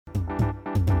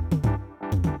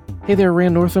Hey there,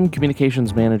 Rand Northam,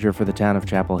 Communications Manager for the town of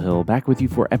Chapel Hill, back with you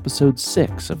for episode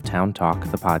 6 of Town Talk,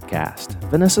 the podcast.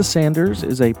 Venessa Sanders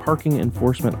is a parking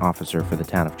enforcement officer for the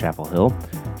town of Chapel Hill.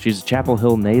 She's a Chapel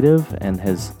Hill native and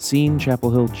has seen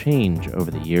Chapel Hill change over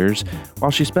the years.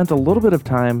 While she spent a little bit of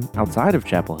time outside of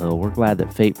Chapel Hill, we're glad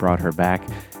that fate brought her back.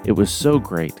 It was so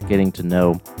great getting to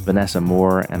know Venessa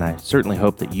more, and I certainly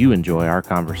hope that you enjoy our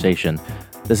conversation.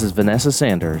 This is Venessa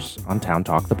Sanders on Town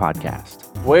Talk, the podcast.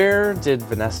 Where did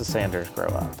Venessa Sanders grow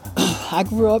up? I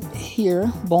grew up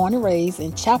here, born and raised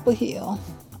in Chapel Hill.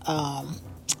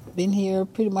 Been here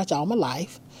pretty much all my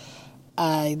life.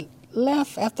 I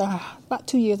left after about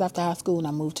 2 years after high school, and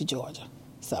I moved to Georgia.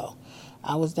 So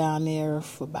I was down there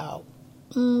for about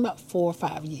 4 or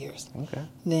 5 years. Okay.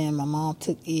 Then my mom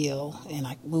took ill, and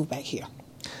I moved back here.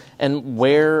 And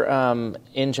where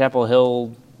in Chapel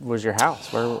Hill was your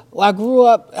house? Well, I grew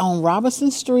up on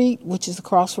Robinson Street, which is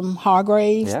across from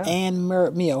Hargraves, and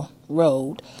Merritt Mill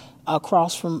Road,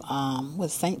 across from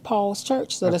St. Paul's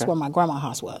Church. So that's where my grandma's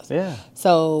house was. Yeah.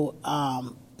 So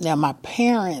now my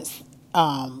parents,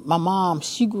 my mom,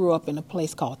 she grew up in a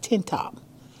place called Tin Top.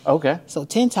 Okay. So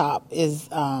Tin Top is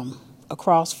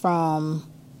across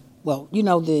from, well, you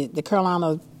know, the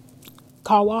Carolina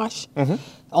car wash. Mm-hmm.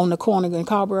 On the corner in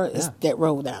Carrboro, it's that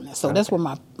road down there. So that's where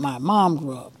my mom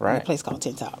grew up, in a place called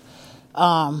Tin Top.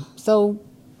 So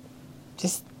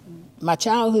just my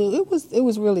childhood, it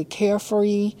was really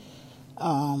carefree.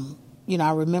 You know,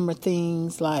 I remember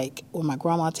things like when my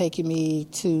grandma taking me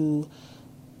to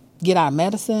get our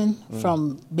medicine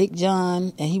from Big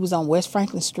John, and he was on West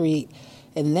Franklin Street,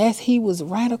 and he was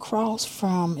right across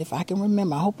from, if I can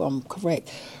remember, I hope I'm correct,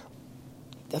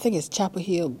 I think it's Chapel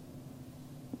Hill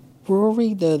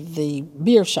Brewery, the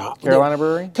beer shop. Carolina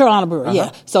Brewery? Carolina Brewery,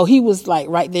 yeah. So he was like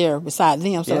right there beside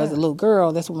them. So as a little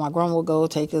girl, that's where my grandma would go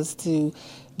take us to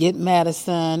get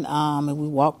medicine. And we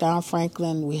walked down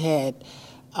Franklin. We had,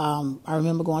 I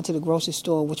remember going to the grocery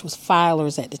store, which was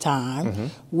Filer's at the time,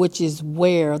 which is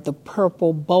where the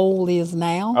Purple Bowl is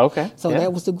now. Okay. So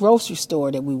that was the grocery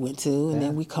store that we went to. And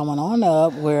then we coming on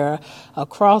up where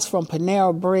across from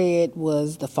Panera Bread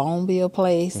was the phone bill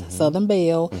place, Southern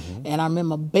Bell. And I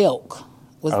remember Belk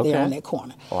was there on that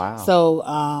corner. Wow. So,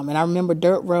 and I remember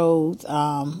dirt roads,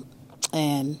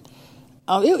 and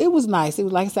it was nice. It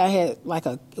was like I said, I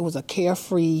had it was a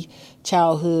carefree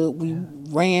childhood. We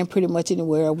ran pretty much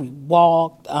anywhere. We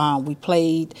walked. We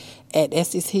played at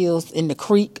Estes Hills in the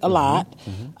creek a lot,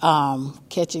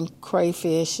 catching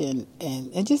crayfish and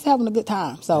just having a good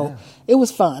time. So it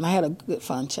was fun. I had a good,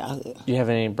 fun childhood. Do you have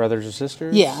any brothers or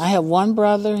sisters? Yeah, I have one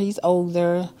brother. He's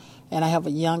older, and I have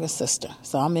a younger sister.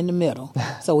 So I'm in the middle.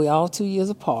 So we're all 2 years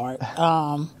apart.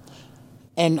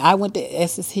 And I went to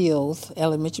Estes Hills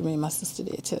Elementary, and my sister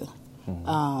did too.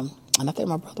 And I think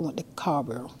my brother went to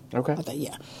Carrboro. Okay. I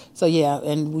think, So,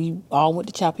 and we all went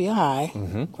to Chapel Hill High.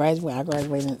 I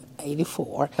graduated in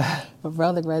 84. My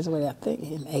brother graduated, I think,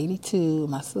 in 82.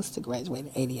 My sister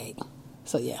graduated in 88.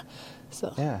 So,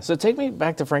 So take me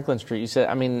back to Franklin Street. You said,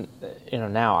 I mean, you know,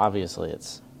 now obviously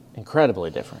it's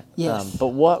incredibly different. Yes. But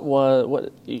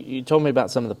what you told me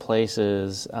about some of the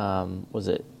places. Was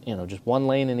it, you know, just one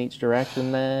lane in each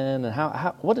direction then? And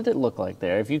how what did it look like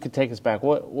there? If you could take us back,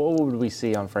 what would we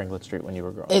see on Franklin Street when you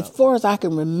were growing up? As far as I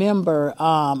can remember,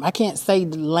 I can't say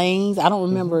the lanes. I don't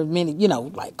remember many, you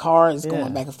know, like cars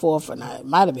going back and forth, and it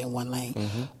might have been one lane.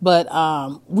 But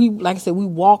we, like I said, we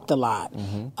walked a lot.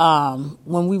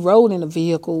 When we rode in a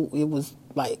vehicle, it was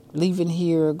like leaving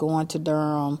here, going to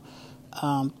Durham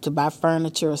to buy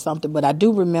furniture or something. But I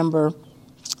do remember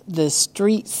the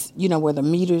streets, you know, where the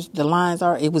lines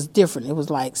are, it was different. It was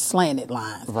like slanted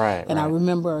lines. Right. And I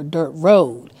remember a dirt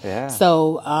road. Yeah.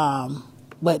 So,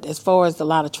 but as far as a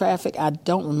lot of traffic, I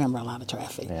don't remember a lot of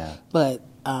traffic. Yeah. But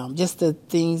just the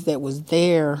things that was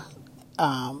there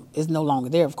is no longer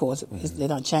there, of course. It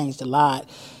done changed a lot.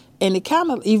 And it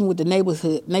kind of, even with the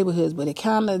neighborhoods, but it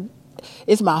kind of,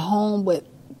 it's my home, but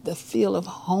the feel of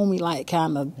homey like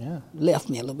kind of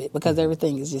left me a little bit because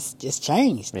everything is just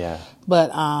changed. Yeah. But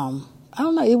I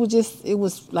don't know. It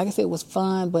was like I said, it was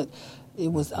fun. But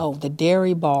it was the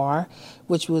Dairy Bar,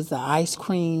 which was the ice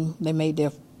cream they made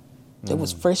there. There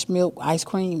was fresh milk ice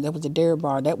cream. That was the Dairy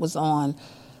Bar. That was on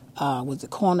was the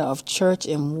corner of Church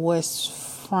and West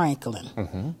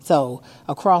Franklin. So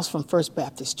across from First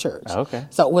Baptist Church. Okay.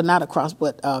 So not across,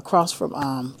 but across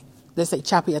from let's say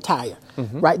Chapel Hill Tire,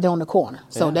 right there on the corner.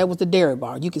 So that was the Dairy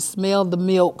Bar. You could smell the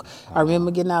milk. I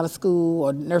remember getting out of school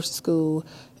or nursing school,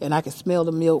 and I could smell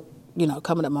the milk, you know,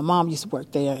 coming up. My mom used to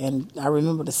work there, and I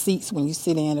remember the seats when you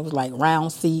sit in, it was like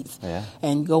round seats,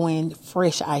 and go in,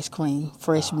 fresh ice cream,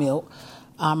 fresh milk.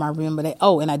 I remember that.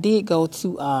 Oh, and I did go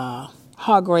to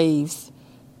Hargraves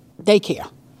daycare.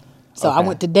 So I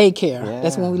went to daycare. Yeah.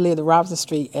 That's when we lived at Robinson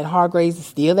Street. And Hargraves is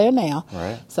still there now.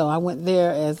 Right. So I went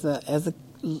there as a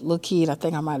little kid. I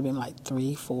think I might have been like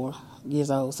 3, 4 years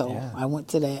old. So I went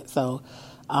to that. So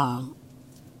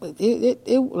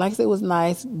it like I said, it was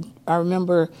nice. I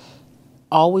remember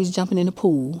always jumping in the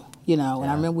pool, and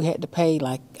I remember we had to pay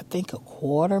like, I think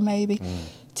 $0.25 maybe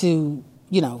to,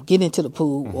 get into the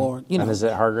pool or, And is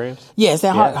it Hargraves? Yes,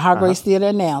 that Hargraves still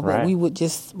there now. But Right. we would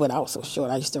just, I was so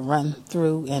short, I used to run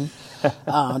through and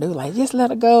they were like, just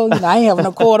let her go. I ain't having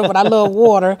a quarter, but I love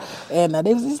water. And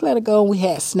they was just let her go. And we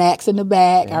had snacks in the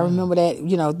back. I remember that,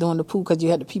 during the pool, because you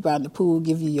had to peep out in the pool,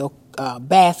 give you your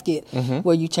basket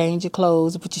where you change your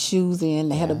clothes and put your shoes in.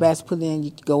 They had a basket put in.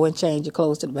 You could go and change your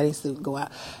clothes to the bathing suit and go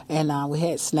out. And we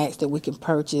had snacks that we can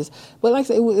purchase. But like I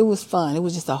said, it was fun. It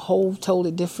was just a whole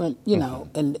totally different,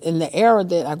 and in the era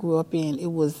that I grew up in,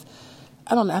 it was,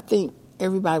 I don't know, I think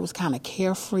everybody was kind of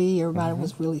carefree. Everybody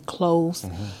was really close.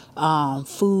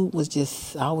 Food was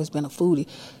just, I always been a foodie.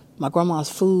 My grandma's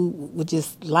food would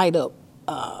just light up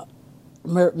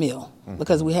Mert Mill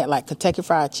because we had like Kentucky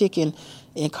Fried Chicken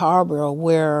in Carborough,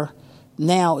 where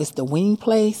now it's the wing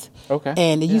place. Okay.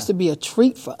 And it used to be a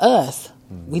treat for us.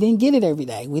 We didn't get it every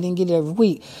day. We didn't get it every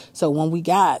week. So when we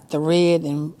got the red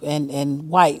and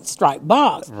white striped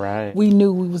box, we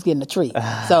knew we was getting a treat.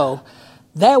 So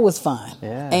that was fun.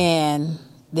 Yeah. And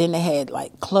then they had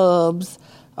like clubs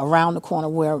around the corner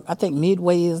where I think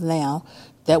Midway is now.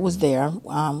 That was there.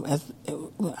 I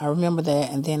remember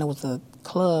that. And then there was a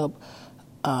club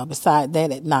beside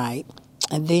that at night.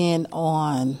 And then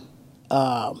on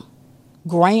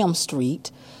Graham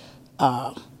Street,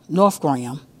 North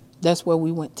Graham, that's where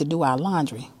we went to do our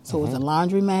laundry. So it was a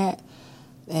laundromat,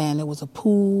 and it was a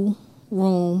pool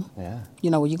room,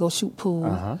 where you go shoot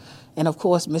pool. And, of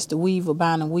course, Mr. Weaver,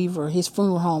 Byron Weaver, his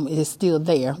funeral home is still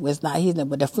there. Well, it's not his,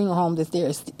 but the funeral home that's there,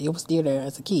 it was still there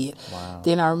as a kid. Wow.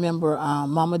 Then I remember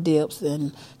Mama Dips,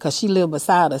 and because she lived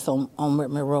beside us on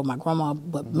Mertman Road, my grandma,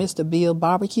 but Mr. Bill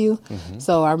Barbecue.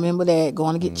 So I remember that,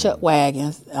 going to get chuck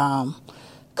wagons,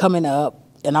 coming up,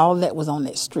 and all of that was on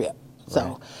that strip.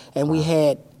 So, and we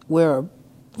had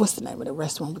what's the name of the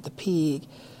restaurant with the pig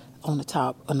on the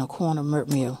top, on the corner of Mert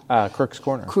Mill? Crook's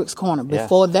Corner. Crook's Corner.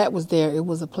 Before that was there, it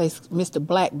was a place, Mr.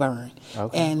 Blackburn.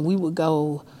 Okay. And we would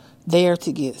go there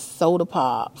to get soda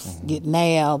pops, get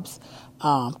nabs,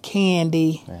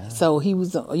 candy. Yeah. So he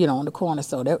was, on the corner.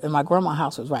 So and my grandma's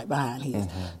house was right behind his.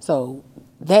 So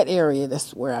that area,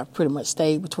 that's where I pretty much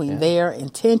stayed between there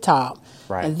and Tin Top,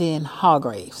 and then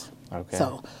Hargraves. Okay.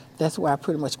 So that's where I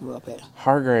pretty much grew up at.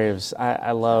 Hargraves,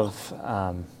 I love,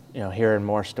 hearing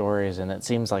more stories, and it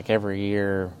seems like every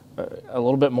year a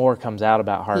little bit more comes out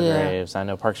about Hargraves. I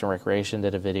know Parks and Recreation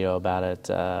did a video about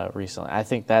it recently. I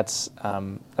think that's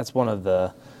one of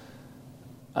the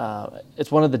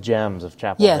it's one of the gems of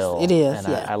Chapel Hill. Yes, it is.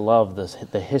 And I love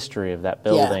the history of that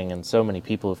building, and so many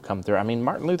people have come through. I mean,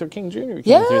 Martin Luther King Jr.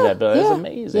 came through that building. It's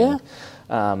amazing. Yeah.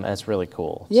 And it's really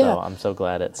cool. So I'm so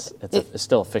glad it's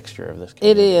still a fixture of this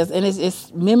community. It is, and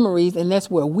it's memories, and that's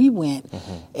where we went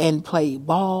and played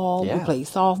ball. We played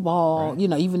softball.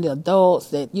 Right. Even the adults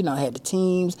that had the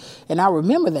teams, and I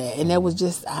remember that. And that was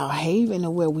just our haven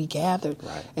of where we gathered,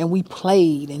 and we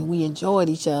played, and we enjoyed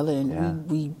each other, and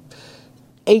we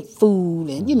ate food,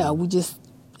 and we just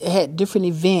had different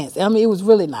events. I mean, it was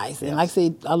really nice. And like I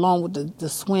said, along with the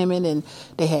swimming, and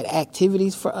they had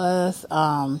activities for us.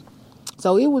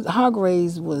 So it was,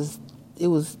 Hargraves was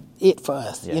it for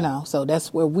us, So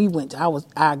that's where we went.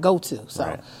 I go to.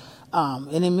 So,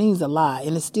 and it means a lot,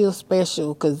 and it's still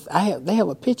special because they have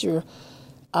a picture.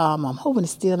 I'm hoping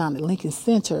it's still down at Lincoln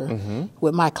Center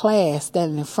with my class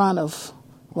standing in front of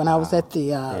when I was at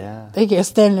the they get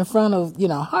standing in front of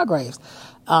Hargraves.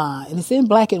 And it's in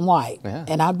black and white. Yeah.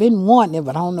 And I've been wanting it,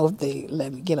 but I don't know if they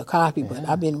let me get a copy, but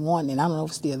I've been wanting it. I don't know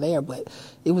if it's still there, but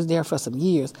it was there for some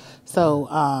years. So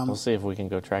we'll see if we can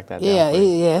go track that down.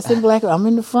 It's in black. I'm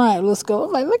in the front. Let's go.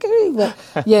 I'm like, look at me. But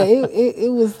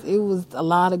it was a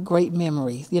lot of great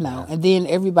memories, And then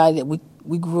everybody that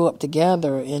we grew up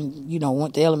together and,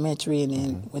 went to elementary and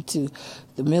then went to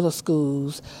the middle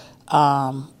schools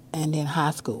and then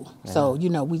high school. Yeah. So,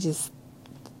 we just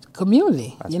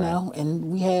community,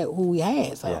 and we had who we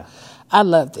had. So I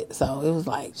loved it. So it was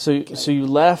like. So you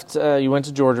left, you went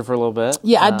to Georgia for a little bit.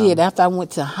 Yeah, I did after I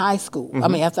went to high school. I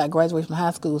mean, after I graduated from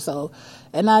high school. So,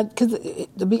 because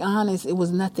to be honest, it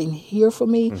was nothing here for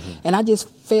me. And I just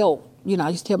felt, I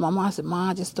used to tell my mom, I said, Mom,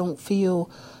 I just don't feel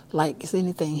like it's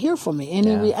anything here for me. And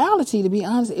in reality, to be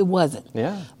honest, it wasn't.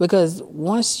 Yeah. Because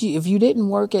if you didn't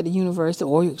work at the university,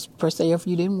 or per se, if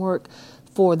you didn't work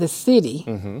for the city,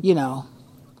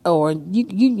 or you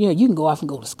can go off and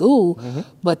go to school,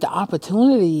 but the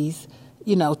opportunities,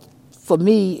 for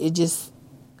me,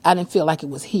 I didn't feel like it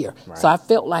was here. Right. So I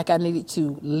felt like I needed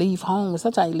to leave home.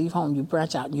 Sometimes you leave home, you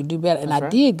branch out, and you do better. And I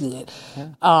did good. Yeah.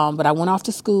 But I went off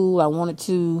to school. I went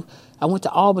to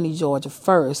Albany, Georgia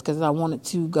first because I wanted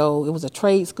to go. It was a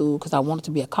trade school because I wanted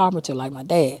to be a carpenter like my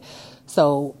dad.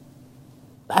 So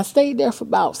I stayed there for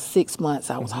about 6 months.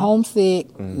 I was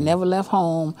homesick, never left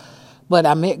home. But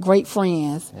I met great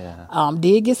friends. Yeah.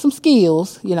 Did get some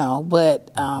skills, but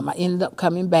I ended up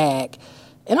coming back.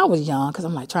 And I was young because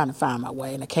I'm like trying to find my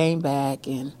way. And I came back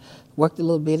and worked a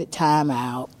little bit at Time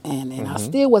Out. And I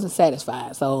still wasn't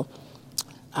satisfied. So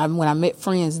when I met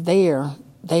friends there,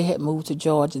 they had moved to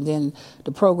Georgia. And then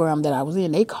the program that I was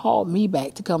in, they called me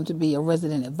back to come to be a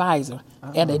resident advisor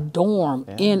at a dorm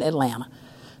in Atlanta.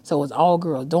 So it was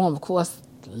all-girl dorm. Of course,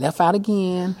 left out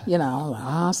again,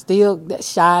 still that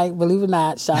shy, believe it or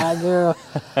not, shy girl.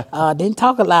 Didn't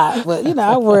talk a lot, but,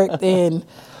 I worked. And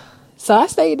so I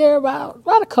stayed there about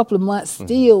a couple of months.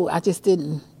 Still, I just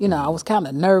didn't, I was kind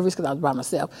of nervous because I was by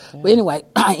myself. Yeah. But anyway,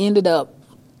 I ended up,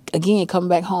 again, coming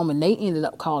back home, and they ended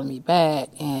up calling me back.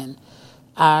 And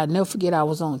I never forget, I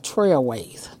was on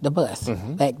Trailways, the bus,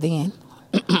 back then.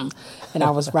 And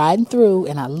I was riding through,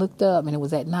 and I looked up, and it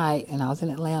was at night, and I was in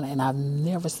Atlanta, and I've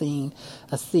never seen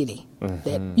a city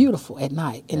that beautiful at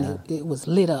night. And it was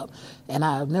lit up. And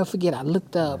I'll never forget, I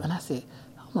looked up, and I said,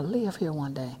 I'm going to live here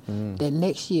one day. That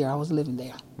next year, I was living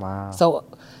there. Wow. So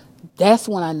that's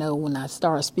when I know when I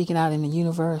started speaking out in the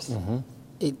universe,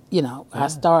 I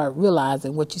started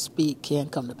realizing what you speak can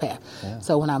come to pass. Yeah.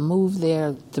 So when I moved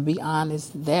there, to be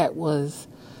honest, that was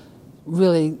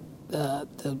really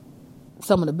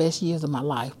some of the best years of my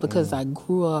life because I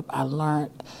grew up, I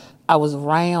learned, I was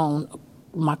around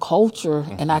my culture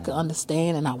and I could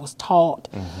understand and I was taught.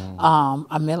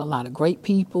 I met a lot of great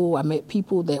people. I met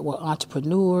people that were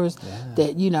entrepreneurs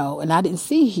that, and I didn't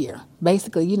see here.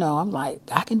 Basically, I'm like,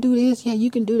 I can do this. Yeah,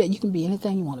 you can do that. You can be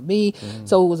anything you want to be.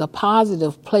 So it was a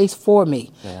positive place for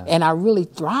me. Yeah. And I really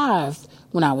thrived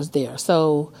when I was there.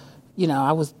 So,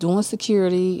 I was doing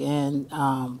security and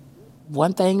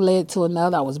one thing led to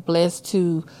another. I was blessed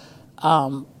to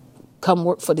come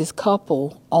work for this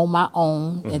couple on my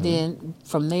own, and then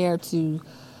from there to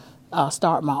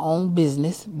start my own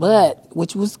business,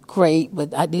 which was great,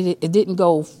 but it didn't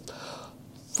go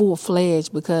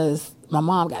full-fledged because my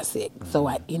mom got sick. So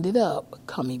I ended up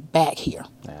coming back here.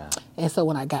 Yeah. And so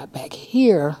when I got back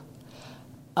here,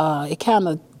 it kind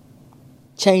of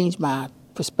changed my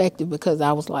perspective because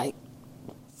I was like,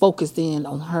 focused in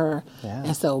on her,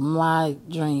 and so my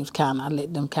dreams I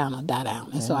let them kind of die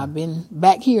down, and so I've been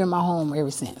back here in my home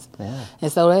ever since. Yeah.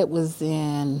 And so that was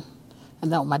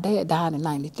my dad died in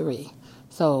 '93,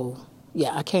 so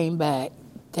I came back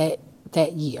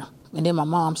that year, and then my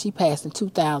mom, she passed in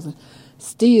 2000,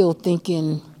 still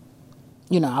thinking,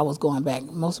 I was going back.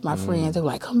 Most of my friends, they were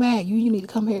like, come back, you need to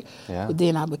come here. Yeah. But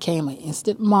then I became an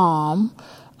instant mom,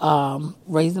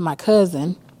 raising my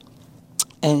cousin.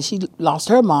 And she lost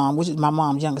her mom, which is my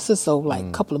mom's younger sister, so a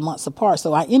couple of months apart.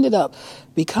 So I ended up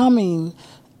becoming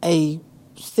a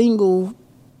single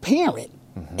parent.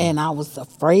 And I was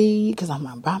afraid because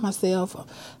I'm by myself.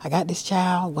 I got this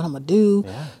child, what I'm going to do?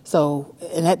 Yeah. So,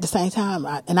 and at the same time,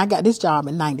 I got this job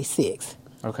in '96.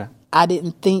 Okay. I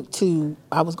didn't think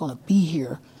I was going to be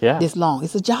here this long.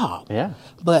 It's a job. Yeah.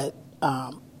 But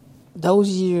those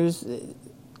years,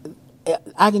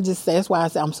 I can just say, that's why I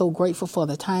say I'm so grateful for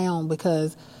the town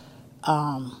because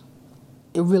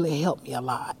it really helped me a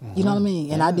lot. You know what I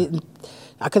mean? And I didn't,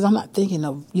 because I'm not thinking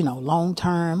of, long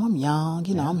term. I'm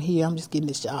young, I'm here, I'm just getting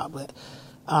this job. But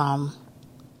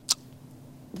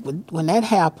when that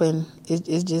happened,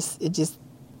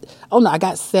 I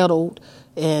got settled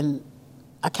and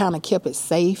I kind of kept it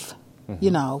safe,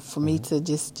 for me to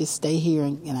just stay here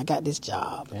and I got this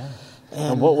job. Yeah.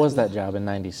 And what was that job in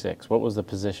 '96? What was the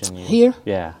position you... Here?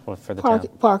 Yeah, for the town?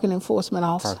 Parking enforcement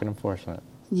officer. Parking enforcement.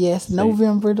 Yes, so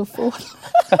November the 4th.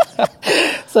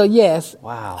 So, yes.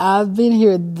 Wow. I've been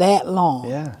here that long.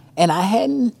 Yeah.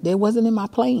 And there wasn't in my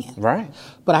plan. Right.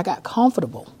 But I got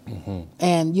comfortable.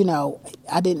 And,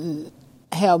 I didn't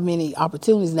have many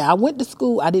opportunities. Now, I went to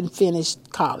school. I didn't finish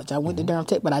college. I went to Durham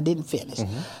Tech, but I didn't finish.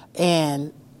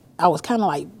 And I was kind of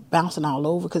like bouncing all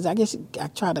over because I guess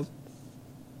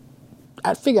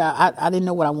I figured I didn't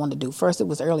know what I wanted to do. First, it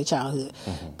was early childhood.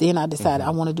 Then I decided I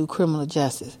want to do criminal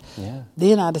justice. Yeah.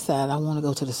 Then I decided I want to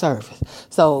go to the service.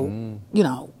 So,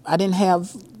 I didn't have,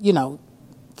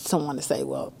 someone to say,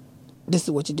 well, this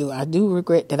is what you do. I do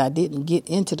regret that I didn't get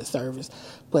into the service,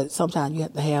 but sometimes you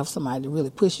have to have somebody to really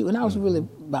push you. And I was really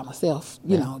by myself,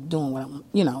 doing what I'm,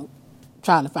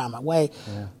 trying to find my way.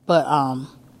 Yeah. But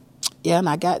and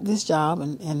I got this job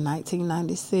in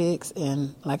 1996,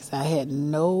 and like I said, I had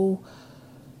no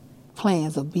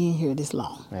plans of being here this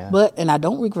long. Yeah. And I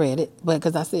don't regret it, but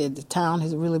because I said the town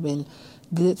has really been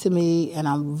good to me, and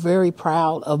I'm very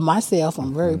proud of myself.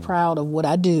 I'm very proud of what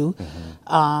I do,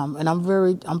 and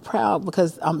I'm proud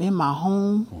because I'm in my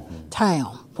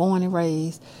hometown, born and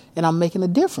raised, and I'm making a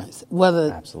difference.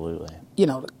 Whether absolutely,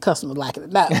 the customers like it or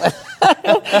not.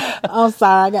 I'm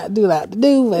sorry, I got to do what I have to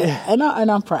do, but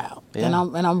and I'm proud, and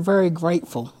I'm very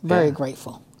grateful,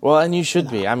 grateful. Well, and you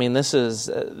should be. I mean, this is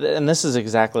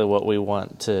exactly what we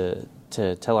want to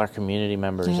tell our community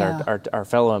members, our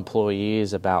fellow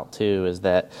employees about too, is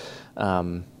that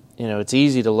it's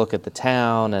easy to look at the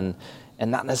town and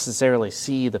not necessarily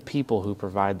see the people who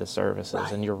provide the services.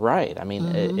 Right. And you're right. I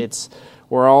mean,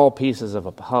 we're all pieces of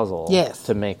a puzzle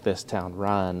to make this town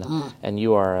run, and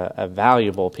you are a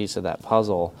valuable piece of that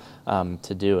puzzle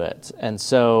to do it. And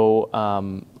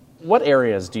so, what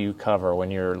areas do you cover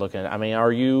when you're looking at? I mean,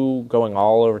 are you going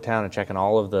all over town and checking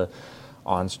all of the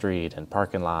on-street and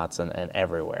parking lots and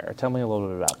everywhere? Tell me a little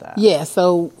bit about that. Yeah,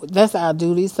 so that's our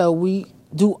duty. So we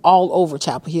do all over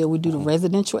Chapel Hill. We do the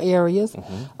residential areas.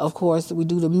 Of course, we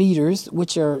do the meters,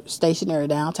 which are stationary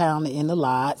downtown and in the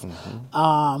lots.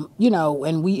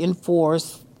 And we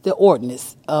enforce the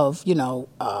ordinance of,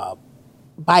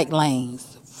 bike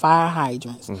lanes, fire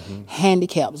hydrants,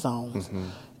 handicap zones.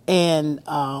 And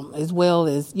as well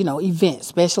as, events,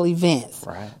 special events.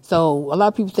 Right. So a lot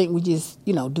of people think we just,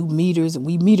 do meters and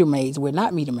we meter maids. We're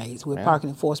not meter maids. We're parking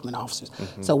enforcement officers.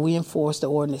 So we enforce the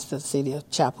ordinance of the city of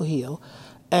Chapel Hill.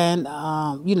 And,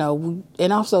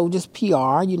 and also just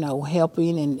PR,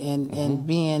 helping and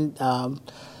being,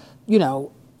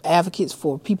 advocates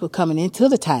for people coming into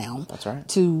the town. That's right.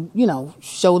 To,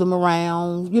 show them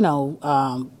around,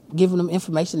 giving them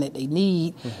information that they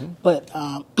need. But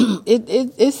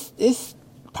it's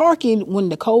parking. When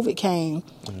the COVID came,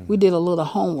 we did a little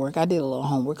homework. I did a little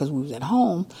homework because we was at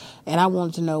home, and I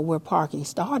wanted to know where parking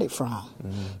started from.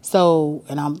 So,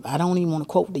 and I don't even want to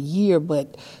quote the year,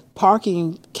 but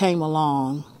parking came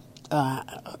along. God,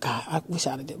 I wish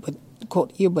I did, but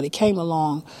quote the year, but it came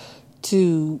along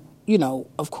to,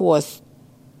 of course,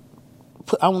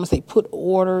 put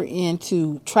order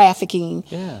into trafficking.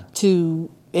 Yeah.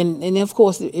 And of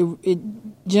course, it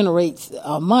generates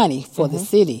money for the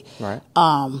city. Right.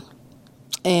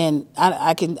 And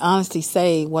I can honestly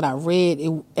say what I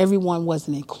read, everyone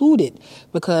wasn't included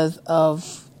because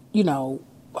of,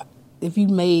 if you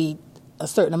made a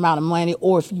certain amount of money,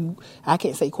 or if you, I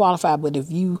can't say qualified, but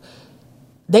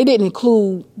they didn't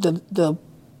include the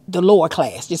lower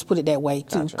class, just put it that way,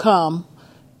 to come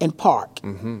and park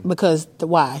because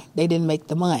why? They didn't make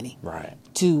the money. Right.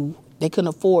 They couldn't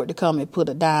afford to come and put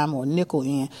a dime or a nickel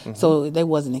in, so they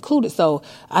wasn't included. So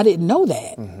I didn't know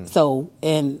that. So,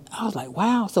 and I was like,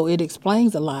 wow. So it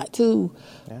explains a lot too,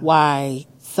 why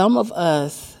some of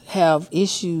us have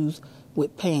issues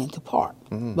with paying to park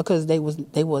because they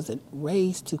wasn't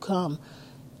raised to come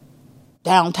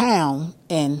downtown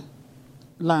and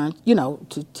learn,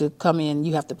 to come in,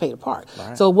 you have to pay to park.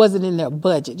 Right. So it wasn't in their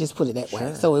budget, just put it that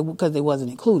way. So because it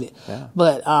wasn't included. Yeah.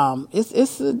 But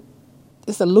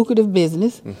it's a lucrative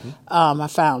business. I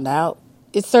found out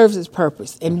it serves its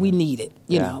purpose, and we need it,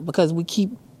 you know, because we keep,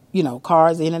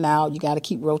 cars in and out. You got to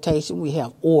keep rotation. We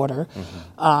have order,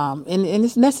 and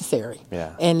it's necessary.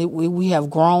 Yeah. And we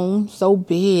have grown so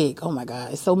big. Oh my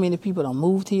God, so many people have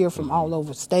moved here from all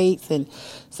over states, and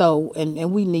so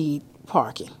and we need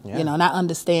parking, and I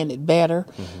understand it better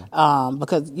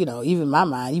because, even my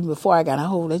mind, even before I got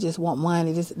home, they just want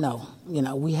money.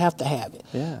 We have to have it.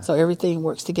 Yeah. So everything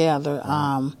works together.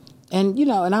 And,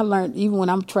 and I learned even when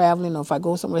I'm traveling or if I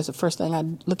go somewhere, it's the first thing I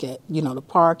look at, the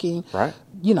parking, right.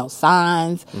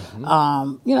 Signs,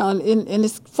 and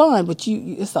it's fun, but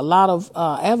it's a lot of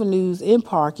avenues in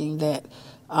parking that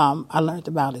I learned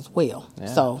about as well. Yeah.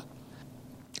 So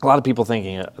a lot of people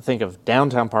think of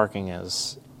downtown parking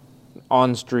as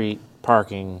on-street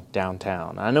parking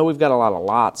downtown. I know we've got a lot of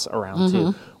lots around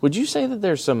too. Would you say that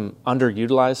there's some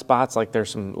underutilized spots, like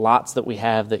there's some lots that we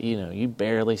have that you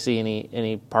barely see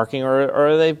any parking, or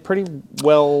are they pretty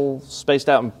well spaced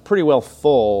out and pretty well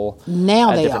full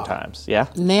now at different times? Yeah?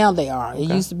 Now they are. Okay.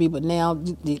 It used to be, but now,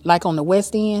 like on the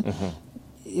West End,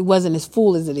 it wasn't as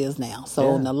full as it is now.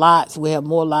 So in the lots, we have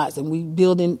more lots, and we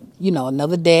building,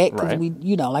 another deck because we,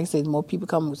 like I said, more people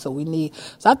coming, so we need.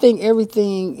 So I think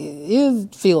everything is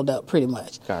filled up pretty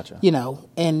much. Gotcha.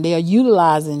 And they're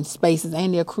utilizing spaces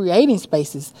and they're creating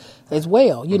spaces as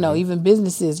well. Even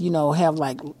businesses, have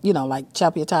like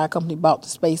Chapel Hill Tire Company bought the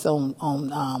space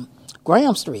on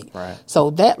Graham Street. Right. So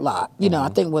that lot, you know, I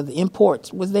think where the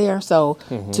imports was there, so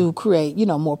to create, you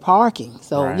know, more parking.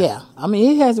 So yeah, I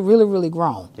mean, it has really, really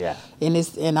grown. Yeah.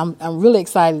 And I'm really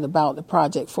excited about the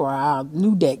project for our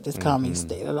new deck that's coming,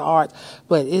 State of the Art.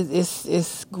 But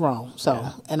it's grown.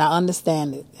 So and I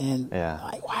understand it, and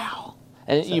like wow.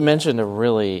 And you mentioned a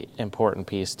really important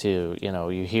piece too. You know,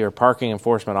 you hear parking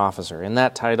enforcement officer in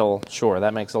that title. Sure,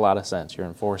 that makes a lot of sense. You're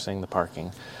enforcing the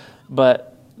parking, but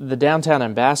the Downtown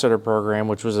Ambassador program,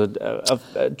 which was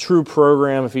a true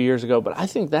program a few years ago, but I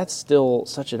think that's still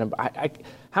such an.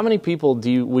 How many people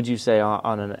would you say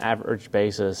on an average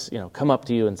basis, you know, come up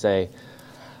to you and say,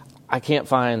 I can't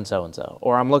find so and so,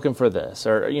 or I'm looking for this,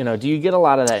 or you know, do you get a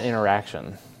lot of that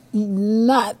interaction?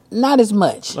 Not as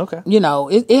much. Okay. You know,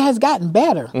 it has gotten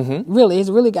better. Really, it's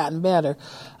really gotten better.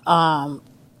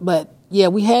 But yeah,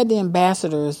 we had the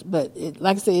ambassadors, but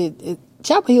like I said,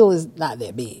 Chapel Hill is not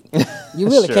that big. You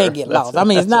really can't get lost. I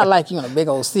mean, it's not like you're in a big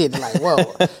old city, like, whoa.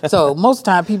 So most of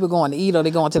the time people going to eat or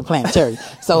they going to the planetarium.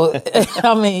 So,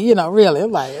 I mean, you know, really,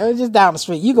 it's like, it's just down the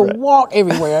street. You can walk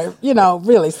everywhere, you know,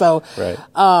 really. So,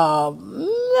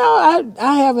 no,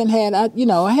 I haven't had,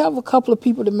 I have a couple of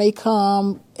people that may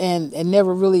come and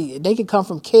never really, they could come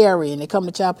from Cary and they come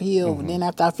to Chapel Hill, and then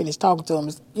after I finish talking to them,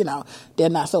 you know, they're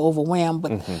not so overwhelmed.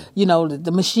 But, you know,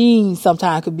 the machine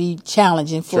sometimes could be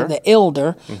challenging for the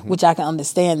elder, which I can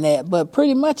understand that. But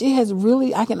pretty much it has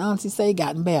really, I can honestly say,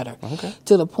 gotten better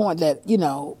to the point that, you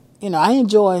know, I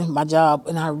enjoy my job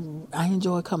and I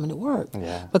enjoy coming to work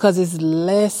because it's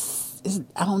less,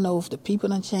 I don't know if the people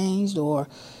done changed or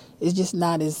it's just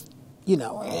not as,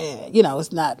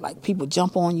 it's not like people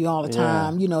jump on you all the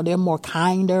time. You know, they're more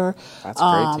kinder. That's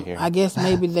great to hear. I guess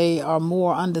maybe they are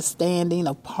more understanding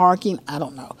of parking. I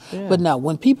don't know. Yeah. But no,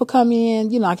 when people come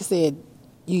in, you know, like I said,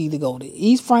 you either go to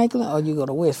East Franklin or you go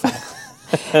to West Franklin.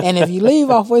 And if you leave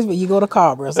off Westwood, you go to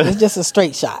Carrboro. So it's just a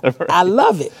straight shot. I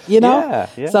love it, you know?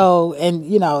 Yeah. So, and,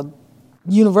 you know,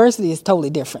 university is totally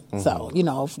different. So, you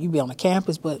know, if you be on the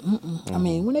campus, but I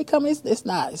mean, when they come, it's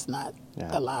not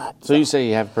a lot. So you say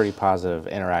you have pretty positive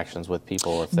interactions with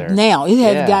people if they're... Now, it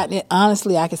has gotten,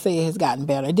 honestly, I can say it has gotten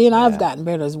better. And then I've gotten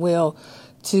better as well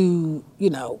to, you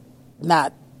know,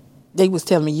 they was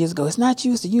telling me years ago, it's not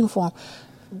you, it's the uniform.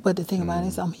 But the thing about it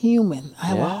is I'm human. I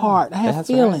have a heart. I have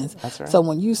feelings. Right. That's right. So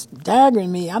when you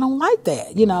staggering me, I don't like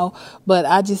that, you know. But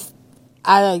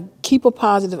I keep a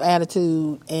positive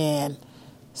attitude and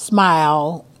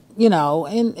smile, you know,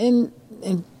 and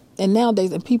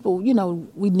nowadays, and people, you know,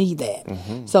 we need that.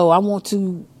 So I want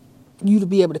you to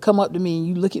be able to come up to me and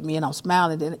you look at me and I'm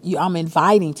smiling and I'm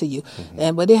inviting to you.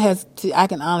 But I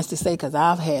can honestly say, because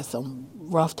I've had some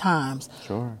rough times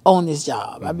on this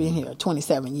job. I've been here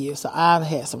 27 years, so I've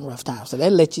had some rough times. So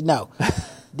that let you know. I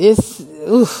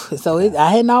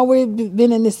hadn't always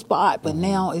been in this spot, but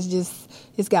now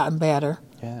it's gotten better.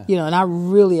 Yeah. You know, and I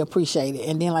really appreciate it.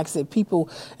 And then, like I said, people,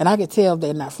 and I could tell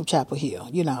they're not from Chapel Hill,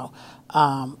 you know.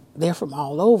 They're from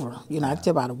all over. You know, I can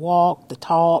tell by the walk, the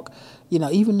talk, you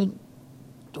know, even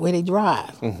the way they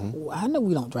drive. I know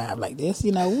we don't drive like this,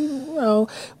 you know.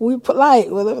 We're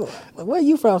polite. Where are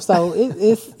you from? So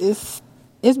it's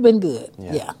been good.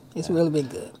 Yeah, it's really been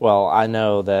good. Well, I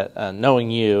know that knowing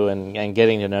you and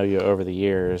getting to know you over the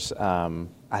years,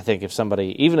 I think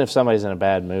even if somebody's in a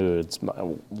bad mood,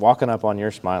 walking up on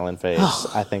your smiling face,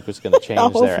 I think was going to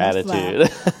change their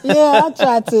attitude.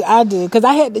 I do. Because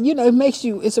I had to, you know,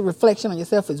 it's a reflection on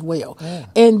yourself as well. Yeah.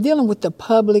 And dealing with the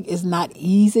public is not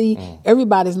easy.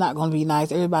 Everybody's not going to be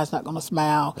nice. Everybody's not going to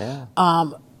smile. Yeah.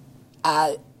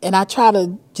 I try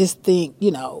to just think,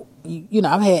 you know,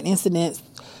 I've had incidents,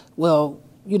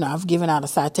 you know, I've given out a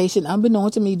citation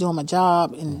unbeknown to me doing my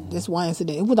job, and this one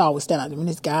incident, it would always stand out to me.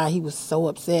 This guy, he was so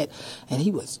upset, and he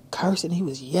was cursing, he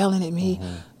was yelling at me.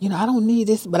 You know, I don't need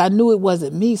this, but I knew it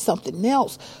wasn't me. Something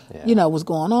else, you know, was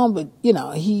going on. But, you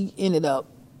know, he ended up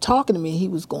talking to me. He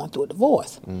was going through a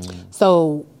divorce.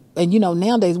 So, and, you know,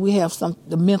 nowadays we have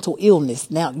the mental illness.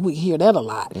 Now we hear that a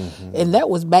lot. And that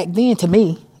was back then to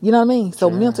me. You know what I mean?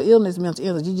 So mental illness,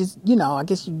 you just, you know, I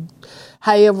guess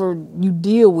however you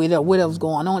deal with it or whatever's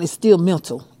going on, it's still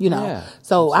mental, you know. Yeah,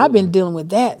 so absolutely. I've been dealing with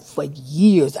that for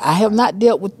years. I have not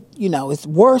dealt with, you know, it's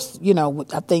worse, you know,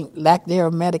 with, I think, lack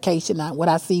thereof medication, what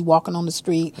I see walking on the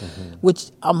street,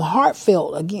 which I'm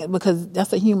heartfelt, again, because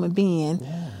that's a human being.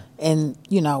 Yeah. And,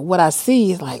 you know, what I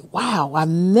see is like, wow, I've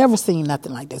never seen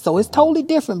nothing like that. So it's totally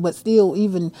different, but still,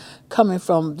 even coming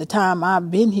from the time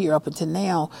I've been here up until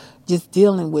now, just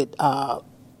dealing with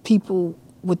people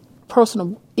with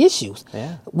personal issues.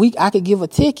 Yeah. I could give a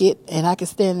ticket and I could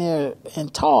stand there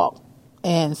and talk.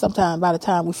 And sometimes by the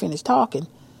time we finish talking,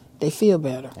 they feel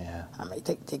better. Yeah. I may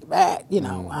take it back. I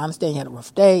understand you had a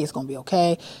rough day. It's going to be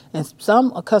okay. And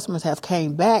some customers have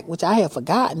came back, which I had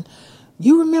forgotten.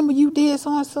 You remember you did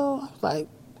so-and-so? I was like,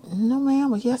 no,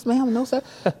 ma'am, or yes, ma'am, no, sir.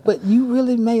 But you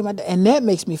really made my day. And that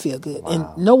makes me feel good. Wow.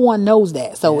 And no one knows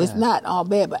that. So it's not all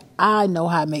bad, but I know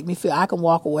how it make me feel. I can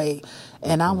walk away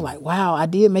and I'm like, wow, I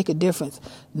did make a difference.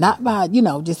 Not by,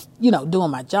 just,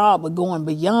 doing my job, but going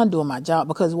beyond doing my job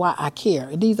because why I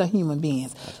care. These are human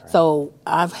beings. Right. So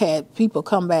I've had people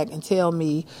come back and tell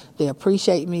me they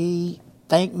appreciate me,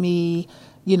 thank me,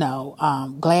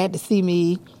 glad to see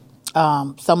me.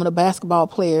 Some of the basketball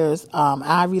players,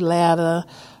 Ivy Latta,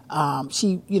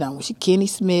 she Kenny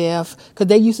Smith, because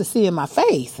they used to see in my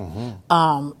face.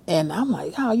 Mm-hmm. And I'm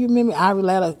like, oh, you remember Ivy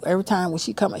Latta? Every time when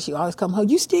she come, she always come home.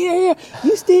 You still here?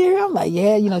 You still here? I'm like,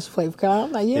 yeah. She played for Carolina.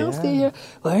 I'm like, yeah, I'm still here.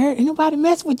 Well, ain't nobody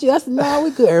mess with you. I said, no,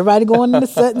 we good. Everybody going into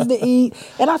Sutton's to eat,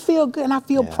 and I feel good and I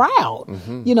feel proud.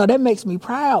 Mm-hmm. That makes me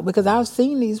proud because I've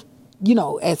seen these,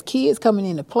 as kids coming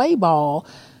in to play ball.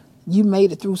 You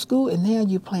made it through school, and now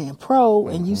you're playing pro,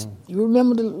 and you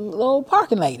remember the little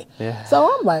parking lady. Yeah. So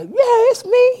I'm like, yeah, it's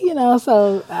me,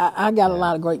 So I got a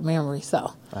lot of great memories.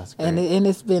 So that's great. And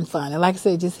it's been fun. And like I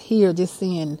said, just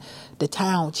seeing the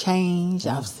town change.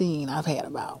 Mm. I've had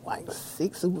about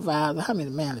 6 supervisors. How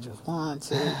many managers? 1,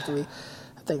 2, 3.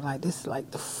 I think this is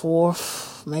the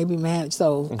 4th maybe manager.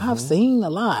 So I've seen a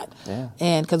lot. Yeah.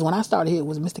 And because when I started here, it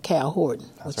was Mr. Cal Horton,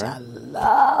 which I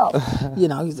love.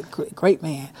 He's a great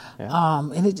man. Yeah.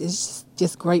 And it's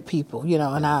just great people,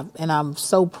 and I'm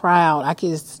so proud. I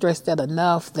can't stress that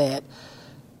enough that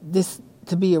this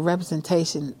to be a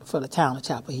representation for the town of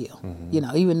Chapel Hill.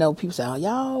 Mm-hmm. Even though people say, oh,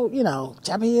 y'all,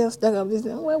 Chapel Hill stuck up this,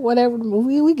 well, whatever,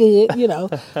 we good,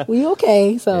 we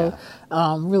okay. So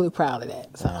I'm really proud of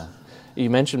that. So. Yeah. You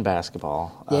mentioned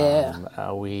basketball.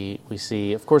 Yeah. We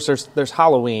see, of course, there's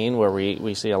Halloween where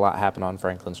we see a lot happen on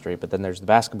Franklin Street, but then there's the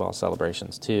basketball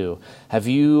celebrations too. Have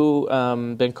you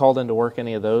been called into work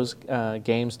any of those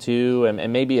games too?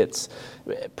 And maybe it's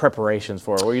preparations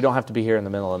for it, where you don't have to be here in the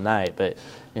middle of the night, but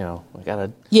we got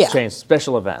to change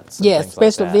special events. Yeah,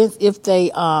 special events if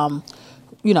they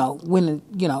winning,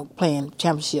 playing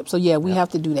championship. So we have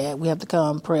to do that. We have to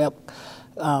come prep.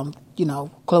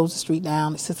 Close the street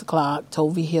down at 6 o'clock, tow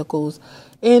vehicles.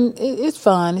 And it's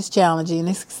fun, it's challenging,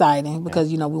 it's exciting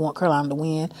because, we want Carolina to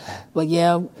win. But,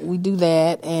 we do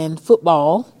that. And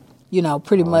football,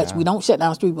 pretty much. Yeah. We don't shut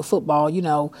down the street, but football,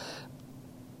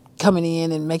 coming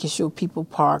in and making sure people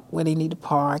park where they need to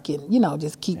park and,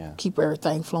 just keep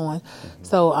everything flowing. Mm-hmm.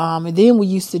 So, and then we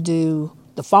used to do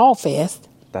the Fall Fest.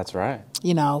 That's right.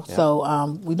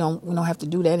 So we don't have to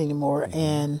do that anymore. Mm-hmm.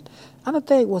 And I don't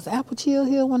think was Apple Chill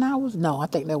here when I was. No, I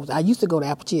think that was. I used to go to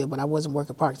Apple Chill, but I wasn't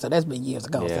working park, so that's been years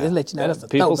ago. Yeah. So let's let you know that's a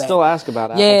people throwback. Still ask about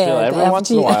Apple Chill. Every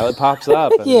once in a while, it pops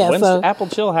up. And when's Apple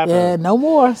Chill happen? Yeah, no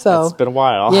more. So it's been a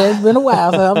while. Yeah, it's been a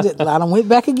while. So I done went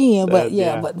back again, but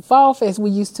but the Fall Fest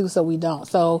we used to, so we don't.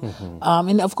 So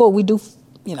and of course we do.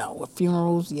 With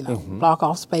funerals, block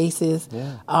off spaces,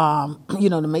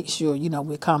 to make sure,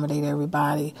 we accommodate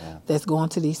everybody that's going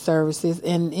to these services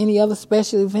and any other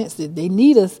special events that they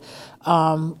need us,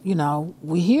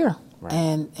 we here. Right.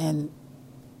 And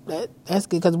that's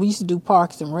good because we used to do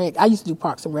Parks and Rec. I used to do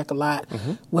Parks and Rec a lot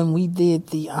when we did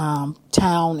the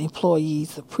town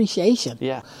employees appreciation.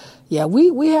 Yeah. Yeah,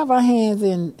 we have our hands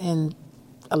in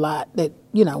a lot that,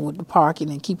 with the parking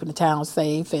and keeping the town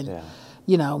safe and,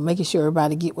 making sure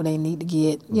everybody get what they need to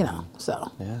get,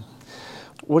 so. Yeah.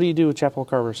 What do you do with Chapel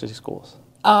Carver City Schools?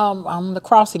 I'm the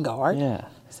crossing guard. Yeah.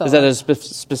 So, is that a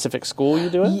specific school you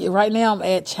do it? Yeah, right now I'm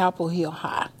at Chapel Hill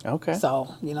High. Okay.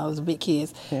 So, those big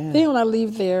kids. Yeah. Then when I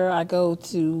leave there, I go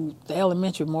to the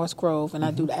elementary, Morse Grove, and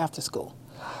I do the after school.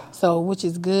 So, which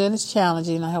is good. It's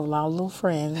challenging. I have a lot of little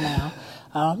friends now.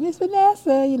 Miss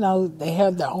Venessa, they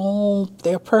have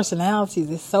their personalities.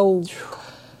 It's so...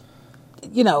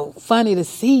 funny to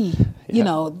see,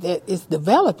 that it's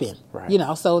developing,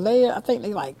 right. So I think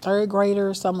they like third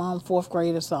graders, some of them fourth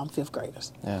graders, some fifth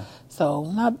graders. Yeah. So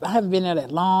I haven't been there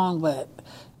that long, but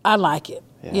I like it,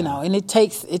 and it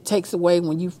takes away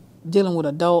when you dealing with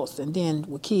adults and then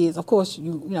with kids. Of course,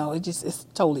 it's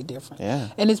totally different. Yeah.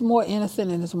 And it's more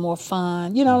innocent and it's more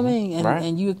fun, what I mean? And,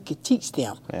 and you could teach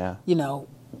them,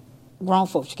 grown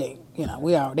folks you can't,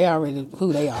 they're already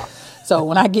who they are. So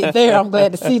when I get there, I'm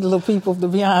glad to see the little people, to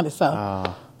be honest. So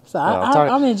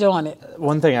I'm enjoying it.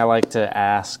 One thing I like to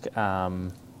ask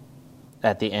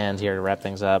at the end here to wrap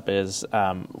things up is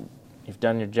you've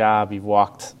done your job, you've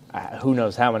walked who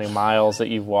knows how many miles that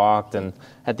you've walked, and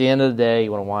at the end of the day,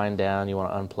 you want to wind down, you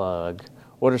want to unplug.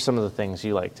 What are some of the things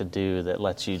you like to do that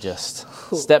lets you just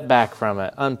step back from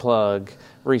it, unplug,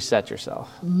 reset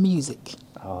yourself? Music.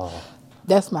 Oh.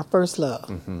 That's my first love.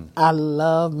 Mm-hmm. I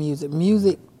love music.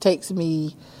 Music takes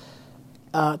me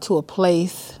to a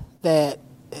place that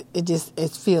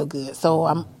it feels good.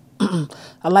 So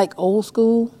I like old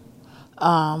school,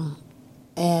 and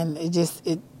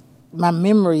my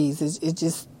memories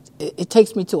it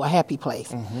takes me to a happy place.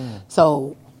 Mm-hmm.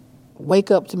 So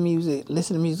wake up to music,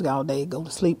 listen to music all day, go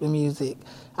to sleep with music.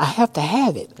 I have to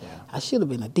have it. Yeah. I should have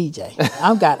been a DJ.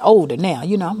 I've got older now.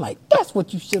 I'm like, that's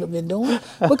what you should have been doing.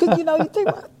 Because, you think,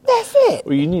 that's it.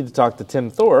 Well, you need to talk to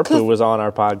Tim Thorpe, who was on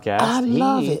our podcast. I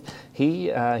love it.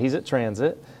 He's at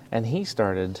Transit, and he's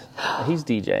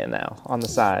DJing now on the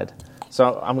side.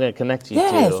 So I'm going to connect you two.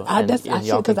 Yes, I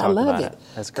should, because I love it.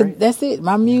 That's great. That's it.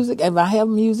 My music, if I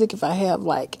have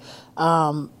like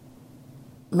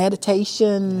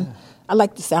meditation, I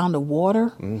like the sound of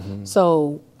water. Mm-hmm.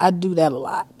 So I do that a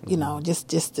lot,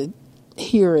 just to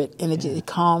hear it. And it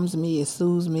calms me, it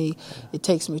soothes me. It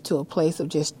takes me to a place of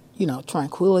just,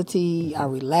 tranquility. I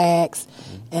relax.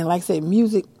 Mm-hmm. And like I said,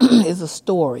 music is a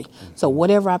story. Mm-hmm. So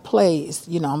whatever I play is,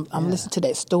 I'm listening to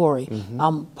that story. Mm-hmm.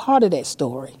 I'm part of that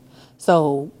story.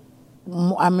 So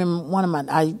I remember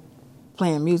I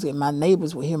playing music, and my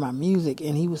neighbors would hear my music,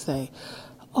 and he would say,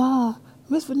 "Oh,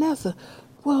 Miss Venessa,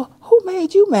 well, who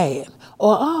made you mad?"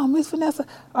 Or, "Oh, Miss Venessa,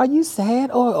 are you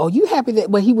sad? Or are you happy that?"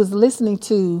 But he was listening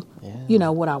to,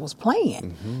 what I was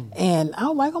playing. Mm-hmm. And I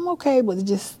was like, I'm okay, but it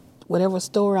just whatever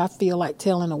story I feel like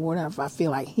telling or whatever I feel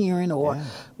like hearing or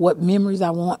what memories I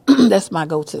want, that's my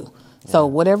go-to. Yeah. So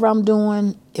whatever I'm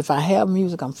doing, if I have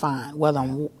music, I'm fine. Whether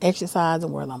I'm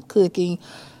exercising, whether I'm cooking,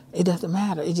 it doesn't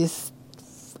matter.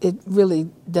 It really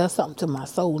does something to my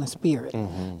soul and spirit,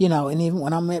 and even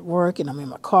when I'm at work and I'm in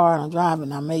my car and I'm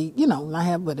driving, I may,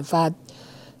 but if I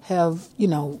have,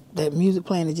 that music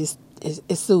playing,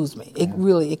 it soothes me.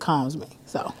 It calms me.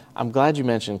 So I'm glad you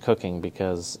mentioned cooking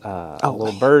because a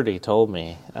little birdie told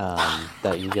me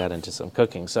that you got into some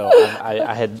cooking. So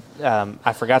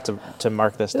I forgot to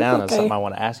mark this down as something I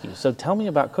want to ask you. So tell me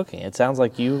about cooking. It sounds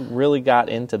like you really got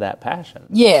into that passion.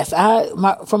 Yes,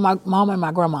 from my mom and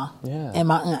my grandma and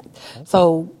my aunt. Okay.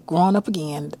 So growing up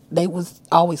again, they was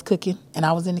always cooking, and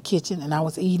I was in the kitchen and I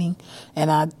was eating, and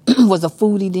I was a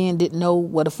foodie then, didn't know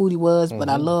what a foodie was, but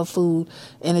I love food,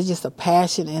 and it's just a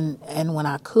passion. And when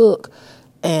I cook,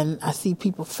 and I see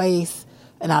people's face,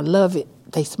 and I love it,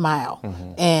 they smile.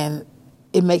 Mm-hmm. And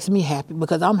it makes me happy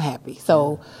because I'm happy.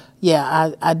 So,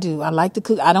 I do. I like to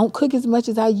cook. I don't cook as much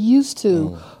as I used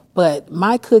to, but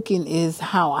my cooking is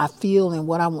how I feel and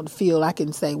what I want to feel. I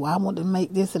can say, well, I want to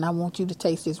make this, and I want you to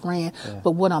taste this brand. Yeah.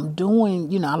 But what I'm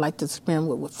doing, I like to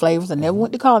experiment with flavors. I never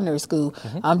went to culinary school.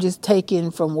 Mm-hmm. I'm just taking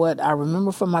from what I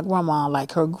remember from my grandma,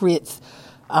 like her grits,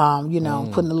 putting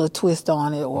a little twist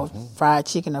on it, or fried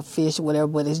chicken or fish or whatever.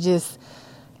 But it's just,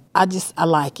 I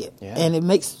like it. Yeah. And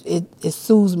it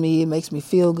soothes me. It makes me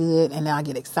feel good. And then I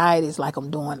get excited. It's like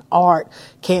I'm doing art.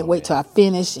 Can't wait till I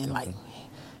finish. And like,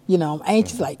 I'm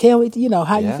anxious. Like, tell me,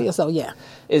 how you feel. So, yeah.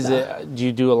 Do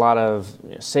you do a lot of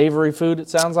savory food, it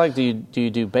sounds like? Do you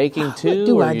do baking too? What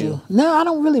do I do? No, I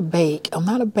don't really bake. I'm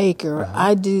not a baker. Uh-huh.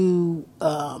 I do,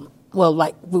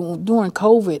 during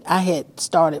COVID, I had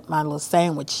started my little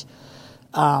sandwich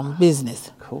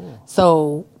business. Cool.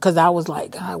 So, because I was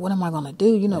like, God, what am I going to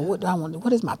do? What do I want to do?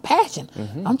 What is my passion?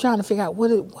 Mm-hmm. I'm trying to figure out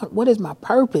what is my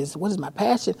purpose? What is my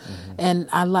passion? Mm-hmm. And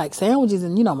I like sandwiches,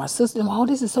 and, my sister, oh,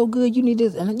 this is so good. You need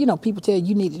this. And, people tell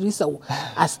you need to do this. So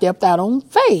I stepped out on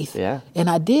faith. Yeah. And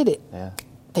I did it. Yeah.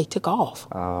 They took off.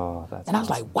 Oh, that's And I was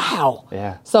like, wow.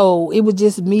 Yeah. So it was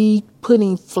just me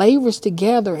putting flavors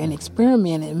together and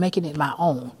experimenting and making it my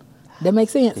own. That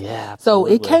makes sense? Yeah, absolutely.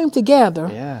 So it came together.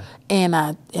 Yeah. And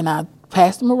I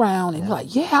passed them around and like,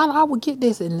 I would get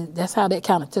this. And that's how that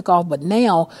kind of took off. But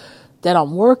now that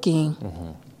I'm working,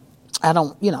 I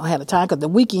don't, have the time, because the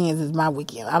weekends is my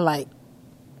weekend. I like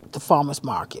the farmer's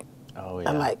market. Oh, yeah.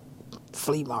 I like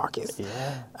flea markets.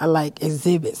 Yeah. I like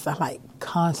exhibits. I like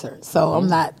concerts. So I'm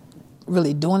not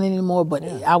really doing it anymore, but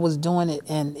I was doing it,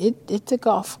 and it took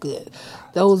off good.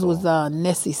 Those was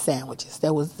Nessie's sandwiches.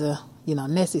 That was the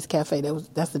Nessie's Cafe.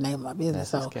 That's the name of my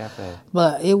business. Nessie's Cafe.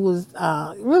 But it was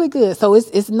really good. So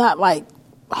it's not like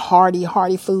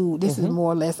hearty food. This is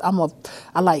more or less. I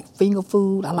like finger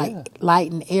food. I like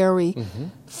light and airy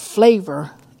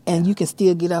flavor. And you can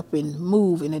still get up and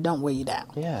move, and it don't weigh you down.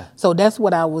 Yeah. So that's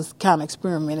what I was kind of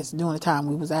experimenting during the time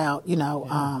we was out,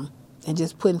 and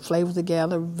just putting flavors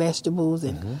together, vegetables,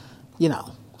 and,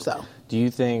 So. Do you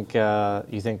think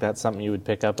that's something you would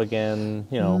pick up again?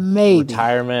 Maybe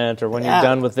retirement, or when you're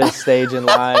done with this stage in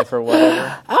life, or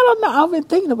whatever. I don't know. I've been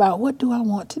thinking about what do I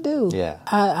want to do. Yeah.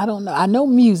 I don't know. I know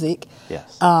music.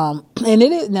 Yes. And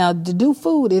it is now to do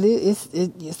food.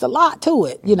 It's a lot to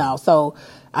it. So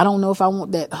I don't know if I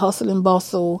want that hustle and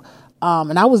bustle.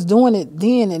 And I was doing it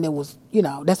then, and it was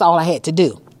that's all I had to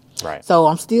do. Right. So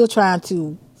I'm still trying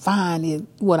to find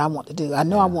what I want to do. I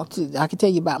know I can tell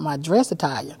you about my dress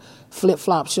attire.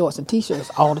 Flip-flop shorts and T-shirts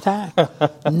all the time.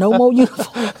 No more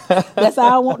uniform. That's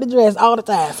how I want to dress all the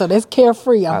time. So that's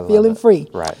carefree. I'm feeling free.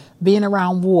 Right. Being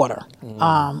around water.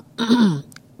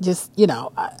 Just,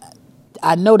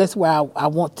 I know that's where I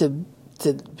want to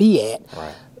be at.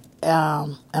 Right.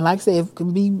 And like I said, it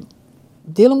can be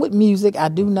dealing with music. I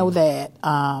do know that.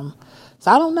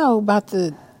 So I don't know about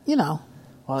the,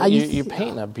 Well, you're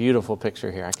painting a beautiful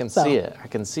picture here. I can see it. I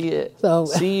can see it.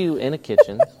 See you in a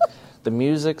kitchen. The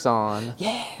music's on,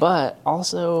 but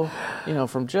also,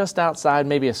 from just outside,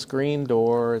 maybe a screen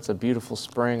door. It's a beautiful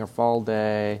spring or fall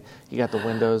day. You got the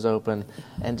windows open,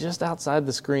 and just outside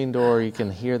the screen door, you can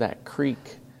hear that creek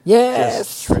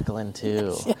just trickling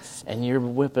too. Yes. And you're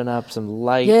whipping up some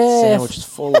light sandwiches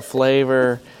full of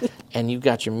flavor, and you've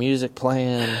got your music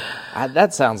playing.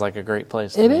 That sounds like a great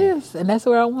place to be. It is, and that's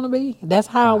where I want to be. That's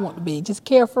how I want to be, just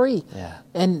carefree. Yeah.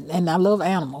 And I love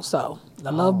animals, so I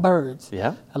love birds.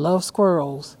 Yeah. I love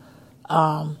squirrels.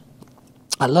 I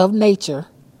love nature.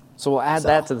 So we'll add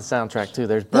that to the soundtrack too.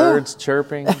 There's birds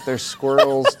chirping. There's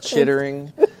squirrels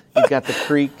chittering. You've got the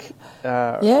creek,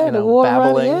 the water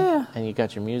babbling, running, and you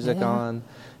got your music on.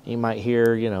 You might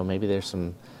hear, maybe there's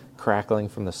some crackling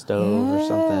from the stove or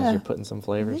something as you're putting some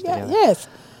flavors together. Yes.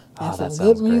 Oh, and some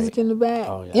good music in the back.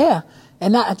 Oh, yeah.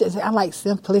 And I like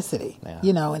simplicity,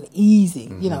 and easy,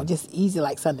 just easy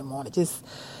like Sunday morning. Just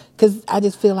because I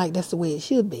just feel like that's the way it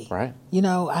should be. Right.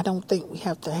 I don't think we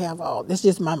have to have it's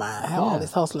just my mind, have all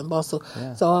this hustle and bustle.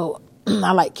 Yeah. So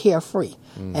I like carefree.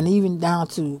 And even down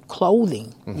to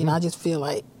clothing, I just feel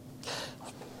like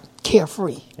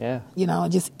carefree. Yeah.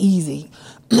 Just easy.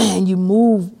 And you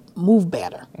move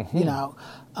better, and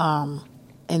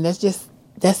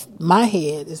that's my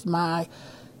head, it's my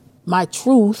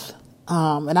truth.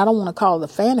 And I don't want to call it a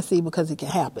fantasy because it can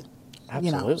happen.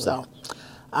 Absolutely. So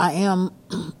I am,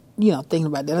 thinking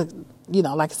about that.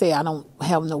 Like I say, I don't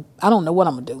know what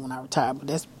I'm gonna do when I retire, but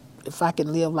if I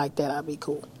can live like that, I'd be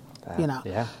cool.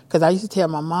 Yeah. Because I used to tell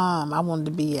my mom I wanted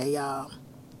to be a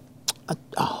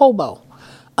hobo,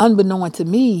 unbeknown to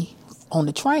me on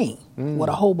the train what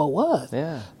a hobo was.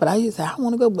 Yeah. But I used to say I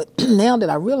want to go, but now that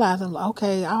I realize, I'm like,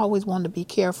 okay, I always wanted to be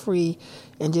carefree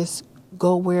and just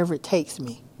go wherever it takes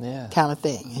me. Yeah. Kind of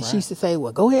thing. And she used to say,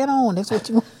 well, go ahead on. That's what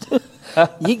you want to do.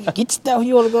 You get your stuff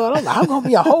you want to go on. I'm going to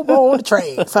be a hobo on the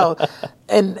train. So,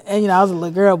 and I was a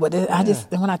little girl, but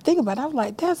when I think about it, I was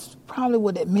like, that's probably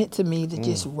what it meant to me to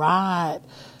just ride,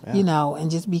 and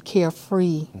just be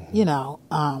carefree,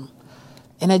 and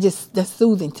that's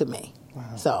soothing to me.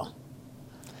 Wow. So,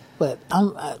 but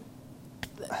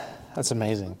that's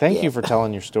amazing. Thank you for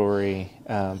telling your story.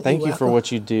 Thank you for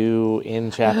what you do in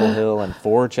Chapel Hill and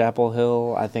for Chapel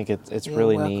Hill. I think it's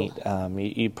really neat.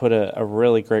 You put a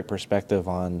really great perspective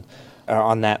on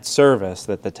that service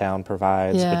that the town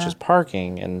provides, which is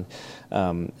parking and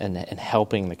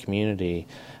helping the community.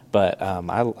 But I'm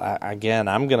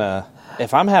gonna.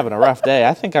 If I'm having a rough day,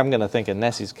 I think I'm gonna think of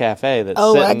Nessie's Cafe that's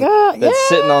sitting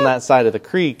on that side of the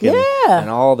creek, and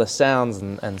all the sounds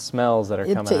and smells that are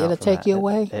coming out. It'll take you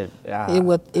away. It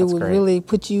would really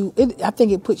put you. I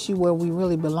think it puts you where we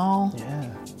really belong. Yeah,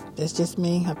 that's just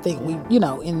me. I think we,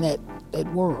 in that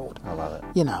world. I love it.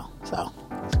 So.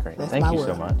 That's great. Thank you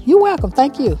so much. You're welcome.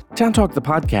 Thank you. Town Talk, the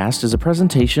podcast, is a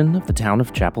presentation of the town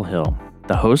of Chapel Hill.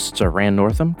 The hosts are Rand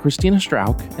Northam, Christina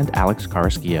Strauch, and Alex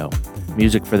Carrasquillo.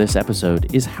 Music for this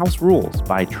episode is House Rules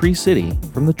by Tree City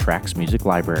from the Trax Music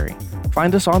Library.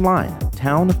 Find us online,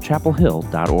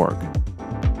 townofchapelhill.org.